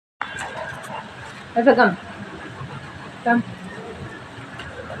Alpha, come. Come.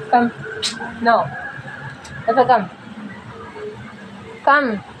 Come. No. Alpha, come.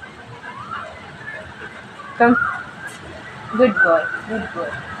 Come. Come. Good boy. Good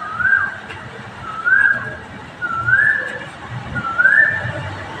boy.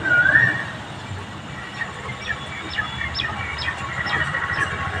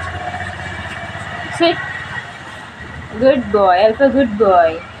 Sit. Good boy. Alpha, good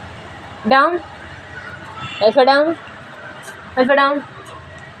boy. Down. Alpha, down. Alpha, down.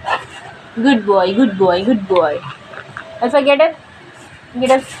 Good boy. Good boy. Good boy. Alpha, get up.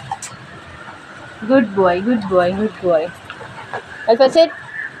 Get up. Good boy. Good boy. Good boy. Alpha, sit.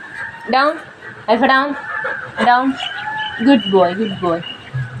 Down. Alpha, down. Down. Good boy. Good boy.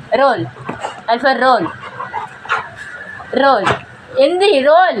 Roll. Alpha, roll. Roll. Indri,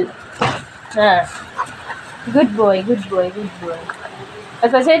 roll. Good boy. Good boy. Good boy.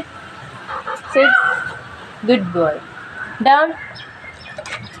 Alpha, sit. Sit. Good boy. Down.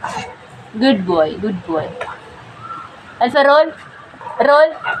 Good boy. Good boy. Alpha, roll. Roll.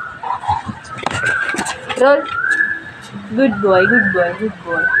 Roll. Good boy. Good boy. Good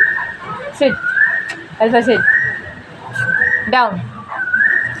boy. Sit. Alpha, sit. Down.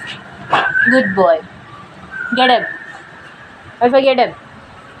 Good boy. Get up. Alpha, get up.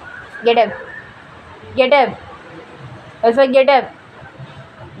 Get up. Get up. Alpha, get up.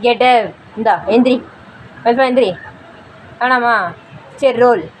 Get up. Indri. Alpha, Indri. Anama. Say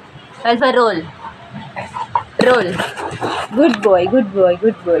roll. Alpha, roll. Roll. Good boy. Good boy.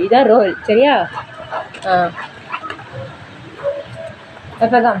 Good boy. Ida roll. Seriya?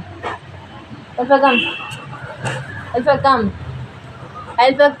 Alpha, come. Alpha, come. Alpha, come.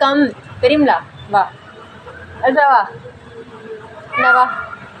 Alpha, come. Perimla. Va. Alpha, va. Va.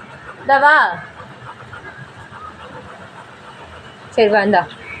 Da, va. Seri, va, anda.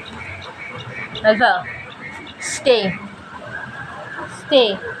 Alpha, stay.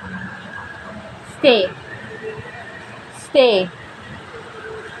 Stay. Stay. Stay.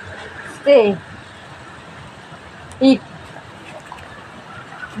 Stay. Eat.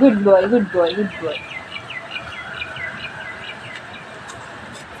 Good boy. Good boy. Good boy.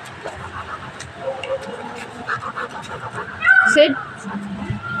 Sit.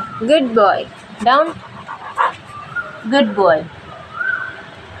 Good boy. Down. Good boy.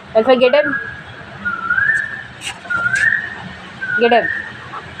 Alpha, get up. Get up.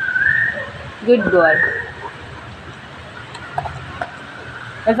 Good boy.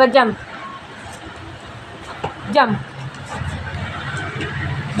 Alpha, jump. Jump.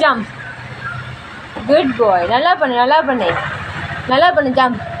 Jump. Good boy. Nalla pannu. Nalla pannu. Nalla pannu.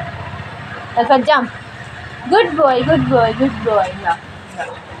 Jump. Alpha, jump. Good boy. Good boy. Good boy. Yeah.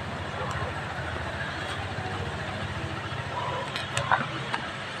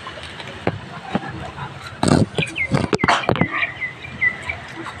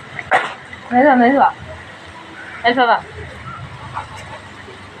 மெதுவா Alpha, வா.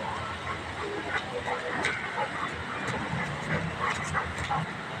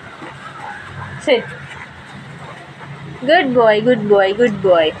 Sit. Good boy. Good boy. Good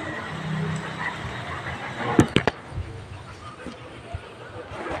boy.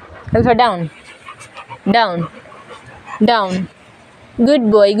 Alpha, down. Down. Down. Good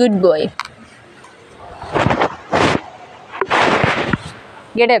boy. Good boy.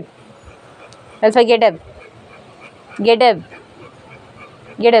 Get up. Alpha, get up. Get up.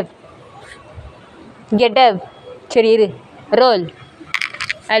 Get up. Get up. சரி இரு. Roll.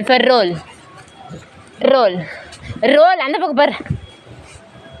 Alpha, roll. Roll. Roll. அந்த பக்கம் பாரு.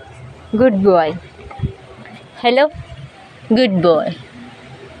 Good boy. Hello. Good boy.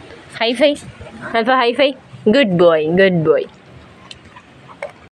 High five. Alpha, high five. Good boy. Good boy.